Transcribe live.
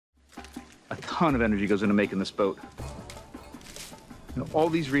ton of energy goes into making this boat. You know, all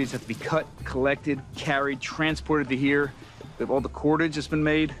these reeds have to be cut, collected, carried, transported to here. We have all the cordage that's been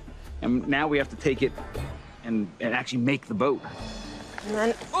made, and now we have to take it and actually make the boat. And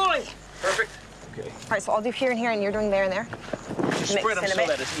then, oi! Perfect. Okay. All right, so I'll do here and here, and you're doing there and there. Just spread them so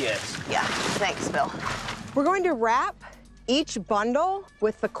that it's, yes. Yeah, thanks, Bill. We're going to wrap each bundle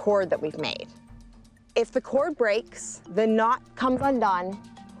with the cord that we've made. If the cord breaks, the knot comes undone,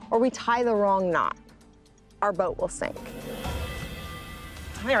 or we tie the wrong knot, our boat will sink.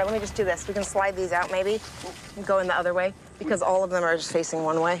 Here, let me just do this. We can slide these out maybe and go in the other way because all of them are just facing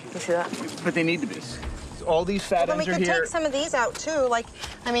one way. You see that? But they need to be. All these fat ends are here. Then we could take some of these out too. Like,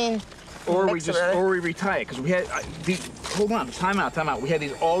 I mean, or we retie it because we had hold on, time out. We had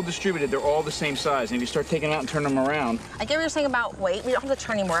these all distributed. They're all the same size. And if you start taking them out and turn them around, I get what you're saying about weight. We don't have to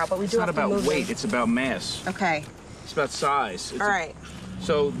turn any more out, but we do have to move them. It's not about weight. It's about mass. Okay. It's about size. All right.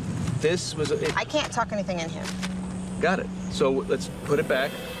 So this was. I can't tuck anything in here. Got it. So let's put it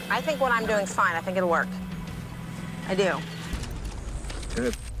back. I think what I'm doing is fine. I think it'll work. I do.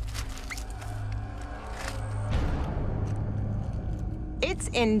 Good. It's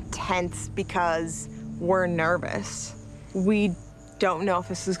intense because we're nervous. We don't know if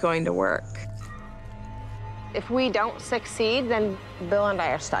this is going to work. If we don't succeed, then Bill and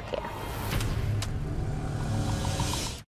I are stuck here.